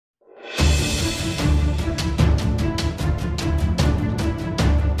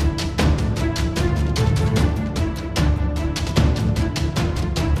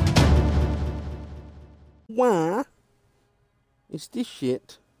why is this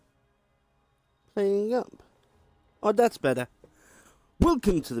shit playing up? Oh, that's better.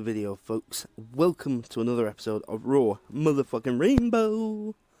 Welcome to the video, folks. Welcome to another episode of Raw Motherfucking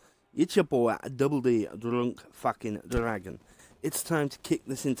Rainbow. It's your boy, Double D, Drunk Fucking Dragon. It's time to kick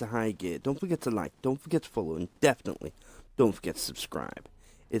this into high gear. Don't forget to like, don't forget to follow, and definitely don't forget to subscribe.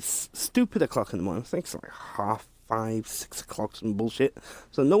 It's stupid o'clock in the morning. I think it's like 5:30, 6 o'clock, some bullshit.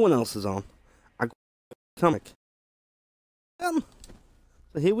 So no one else is on. I got a comic. So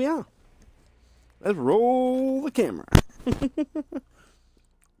here we are. Let's roll the camera.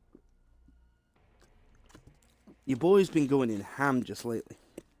 Your boy's been going in ham just lately.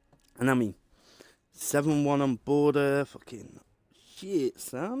 And I mean, 7-1 on border, fucking shit,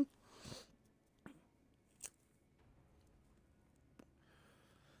 son.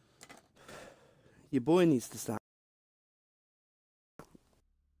 Your boy needs to start.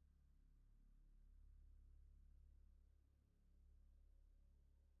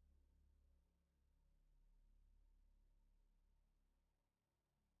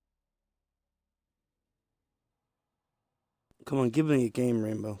 Come on, give me a game,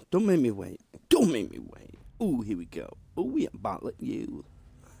 Rainbow. Don't make me wait. Don't make me wait. Ooh, here we go. Ooh, yeah, Bartlett, you.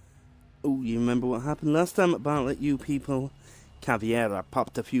 Ooh, you remember what happened last time at Bartlett, you people? Caviera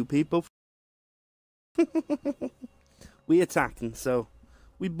popped a few people. We attacking, so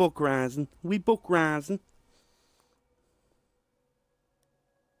we book rising. We book rising.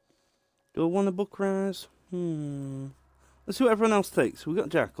 Do I want to book rise? Let's see what everyone else takes. We got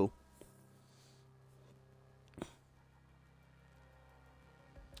Jackal.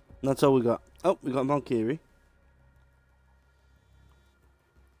 That's all we got. Oh, we got Valkyrie.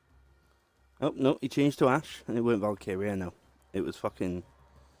 Oh, no, he changed to Ash, and it weren't Valkyrie, I know. It was fucking...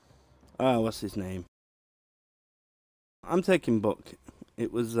 Oh, what's his name? I'm taking Book.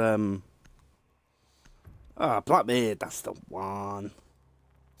 It was, Blackbeard, that's the one.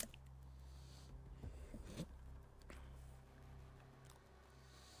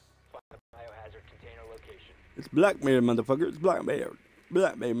 Biohazard container location. It's Blackbeard, motherfucker. It's Blackbeard.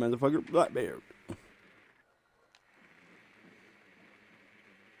 Blackbeard, motherfucker. Blackbeard.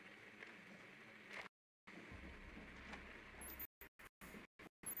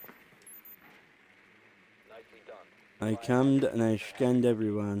 Nicely done. I cammed and I scanned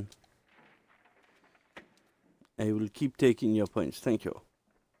everyone. I will keep taking your points. Thank you.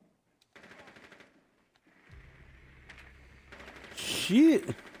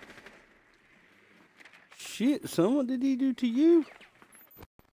 Shit. Shit, son. What did he do to you?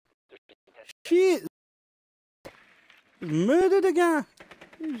 Shit. Murdered a guy.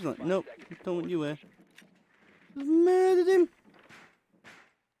 He was like, nope, don't want you here. Murdered him.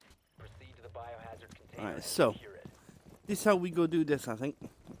 Proceed to the biohazard container. Alright, so this is how we go do this, I think.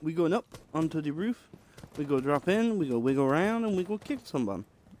 We going up onto the roof, we go drop in, we go wiggle around, and we go kick someone.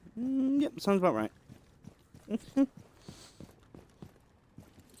 Yep, sounds about right.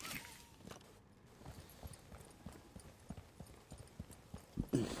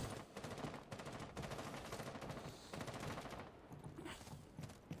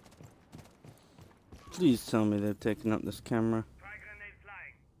 Please tell me they've taken up this camera.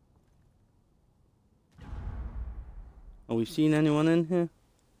 Are we seeing anyone in here?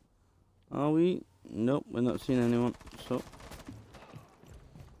 Are we? Nope, we're not seeing anyone. So,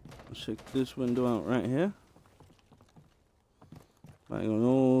 let's check this window out right here. Right, going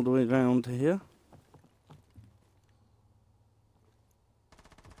all the way down to here.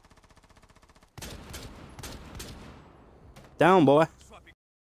 Down, boy.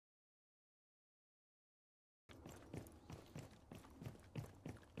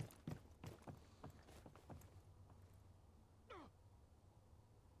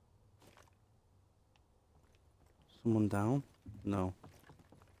 Someone down? No.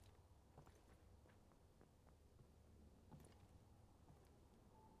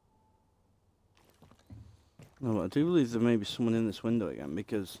 No, but I do believe there may be someone in this window again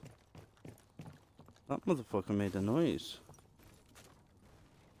because that motherfucker made a noise.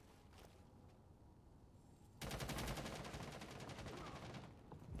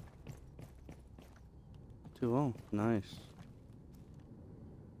 Too long. Nice.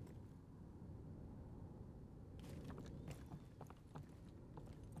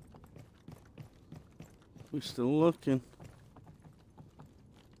 We're still looking.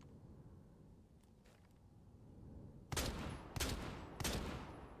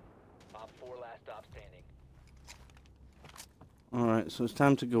 Op 4 last stop standing. Alright, so it's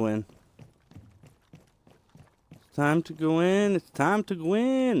time to go in. It's time to go in. It's time to go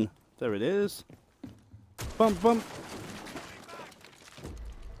in. There it is. Bump, bump.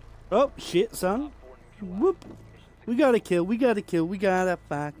 Oh, shit, son. Whoop. We got a kill. We got a kill. We got a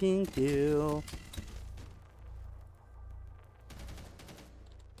fucking kill.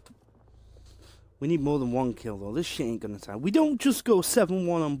 We need more than one kill, though. This shit ain't gonna time. We don't just go 7-1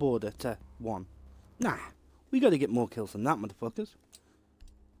 on border to 1. Nah. We gotta get more kills than that, motherfuckers.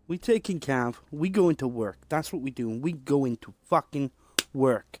 We taking Cav. We go into work. That's what we do. We go into fucking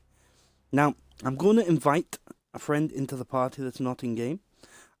work. Now, I'm gonna invite a friend into the party that's not in game.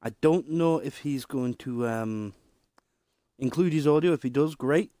 I don't know if he's going to include his audio. If he does,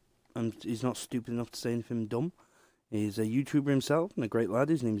 great. And he's not stupid enough to say anything dumb. He's a YouTuber himself and a great lad.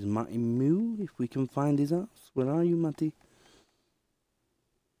 His name's Matty Moo. If we can find his ass. Where are you, Matty?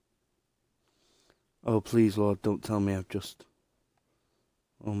 Oh, please, Lord, don't tell me I've just...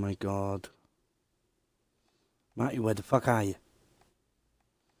 Oh, my God. Matty, where the fuck are you?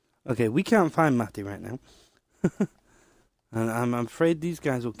 Okay, we can't find Matty right now. And I'm afraid these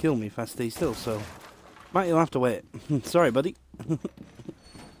guys will kill me if I stay still, so... Matty, you'll have to wait. Sorry, buddy.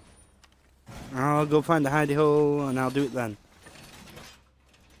 I'll go find a hidey hole, and I'll do it then.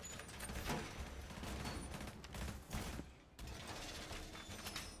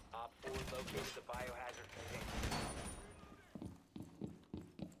 Op 4 located the biohazard container.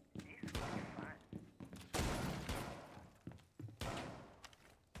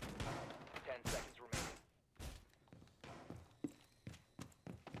 10 seconds remaining.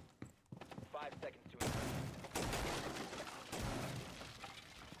 5 seconds to insert.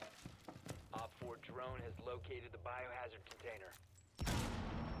 Op 4 drone has located the biohazard container.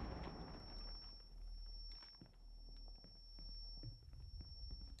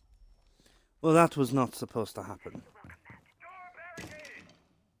 Well, that was not supposed to happen.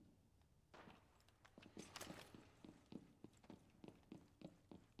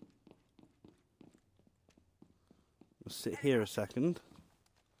 We'll sit here a second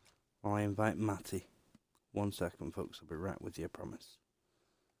while I invite Matty. 1 second, folks. I'll be right with you, I promise.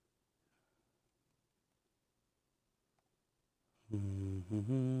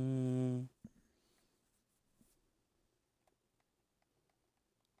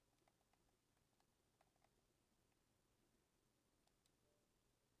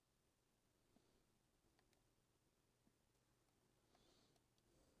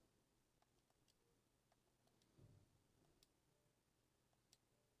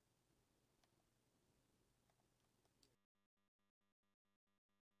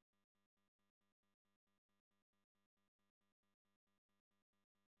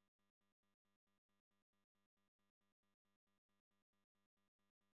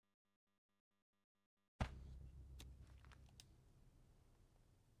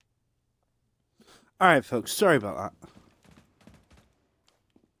 Alright, folks. Sorry about that.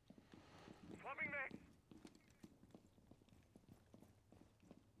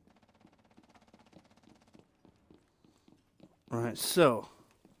 Alright, so...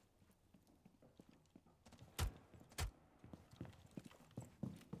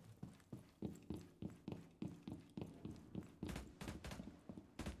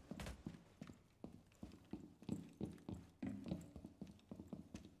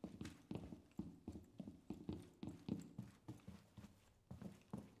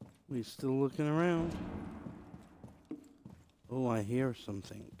 we're still looking around. Oh, I hear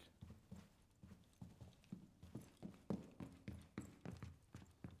something.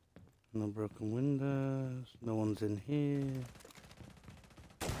 No broken windows. No one's in here.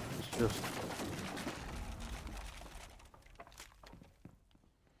 It's just...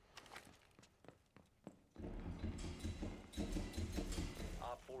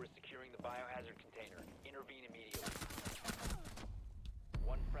 Op 4 is securing the biohazard container. Intervene immediately.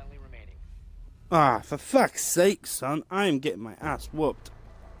 One friendly remaining. Ah, for fuck's sake, son. I am getting my ass whooped.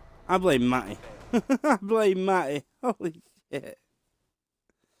 I blame Matty. I blame Matty. Holy shit.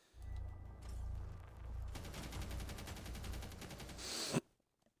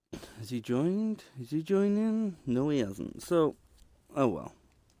 Has he joined? Is he joining? No, he hasn't. So, oh well.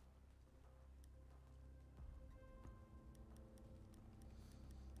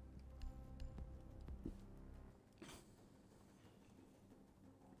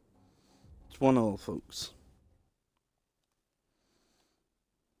 It's 1-1, folks.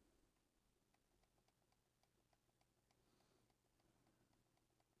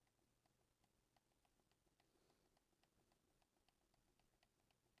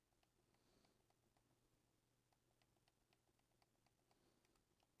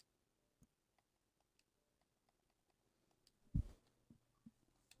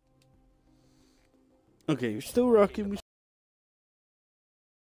 Okay, you're still rocking.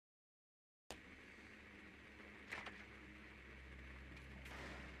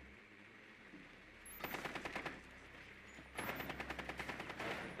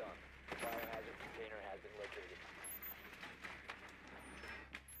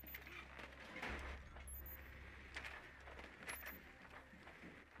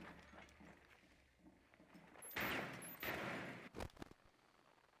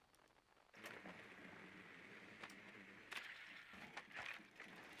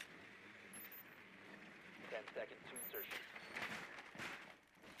 seconds to insertion.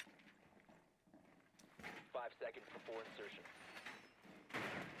 5 seconds before insertion.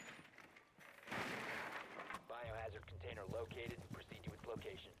 Biohazard container located. Proceed to its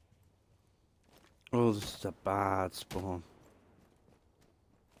location. Oh, this is a bad spawn.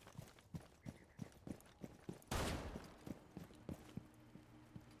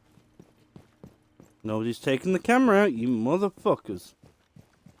 Nobody's taking the camera out, you motherfuckers.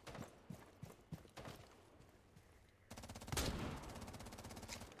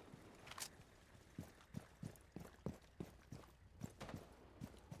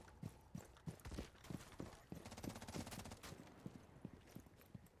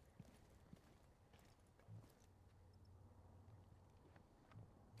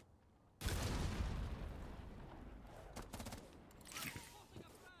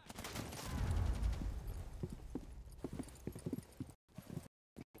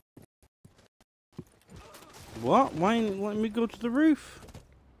 What? Why ain't it letting me go to the roof?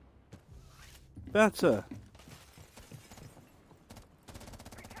 Better.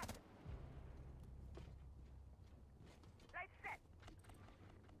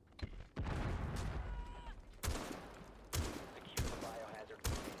 Secure the biohazard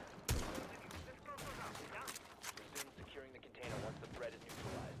container. Resume securing the container once the threat is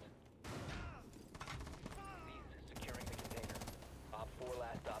neutralized. Cease securing the container. Op 4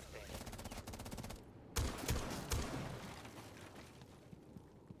 last stop standing.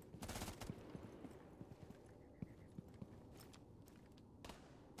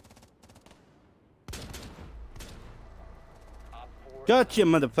 Op 4. Gotcha,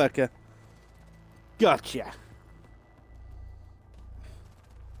 motherfucker. Gotcha.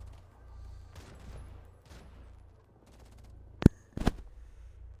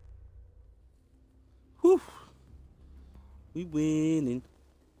 Whew. We winning.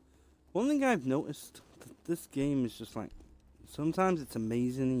 One thing I've noticed, this game is just like, sometimes it's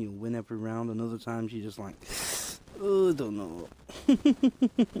amazing and you'll win every round, and other times you're just like, oh, I don't know.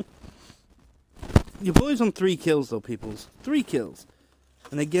 Your boy's on 3 kills though, peoples. 3 kills.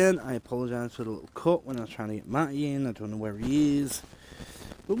 And again, I apologize for the little cut when I was trying to get Matty in. I don't know where he is.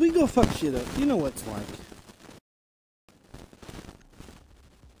 But we go fuck shit up. You know what it's like.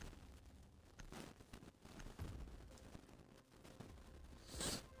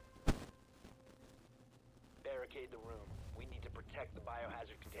 Barricade the room. We need to protect the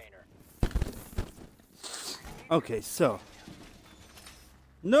biohazard container. Okay, so.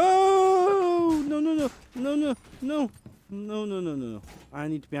 No! No, no, no. No, no, no. No, no, no, no. I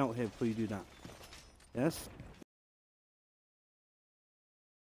need to be out here before you do that. Yes?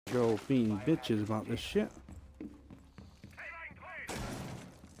 You're all being bitches about this shit.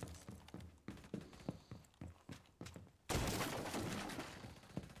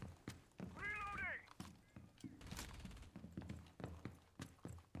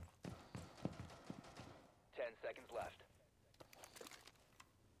 Left.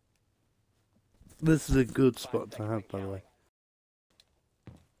 This is a good spot to have, by the way.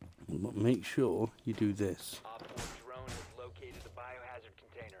 But make sure you do this. Op 4 drone has located the biohazard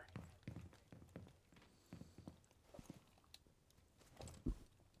container.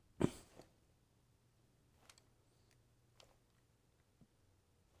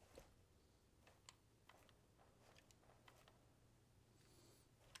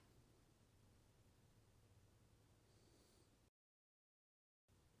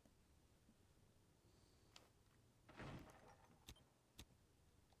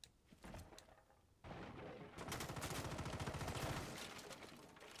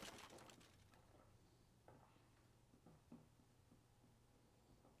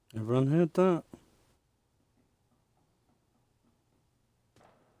 Everyone heard that?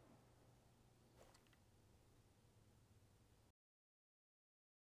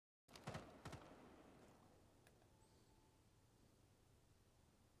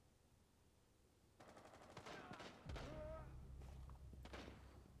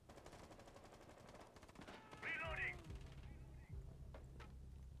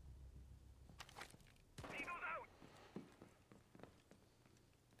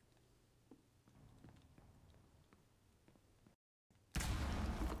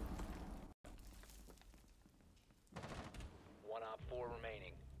 One Op 4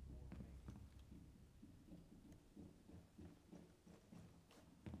 remaining.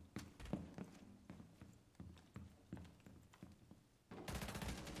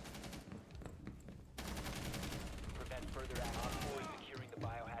 Prevent further action. Op 4 is securing the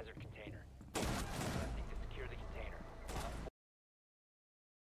biohazard container. Attempting to secure the container.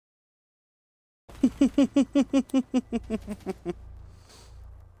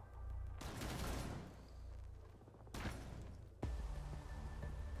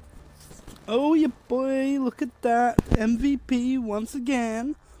 Oh, yeah, boy, look at that. MVP once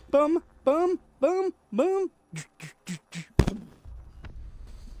again. Bum, bum, bum, bum.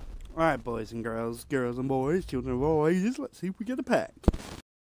 Alright, boys and girls, girls and boys, children of all ages, let's see if we get a pack.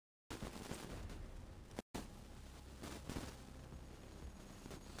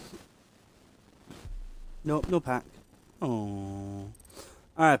 Nope, no pack. Oh.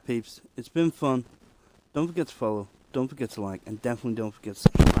 Alright, peeps, it's been fun. Don't forget to follow, don't forget to like, and definitely don't forget to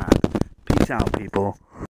subscribe. Peace out, people.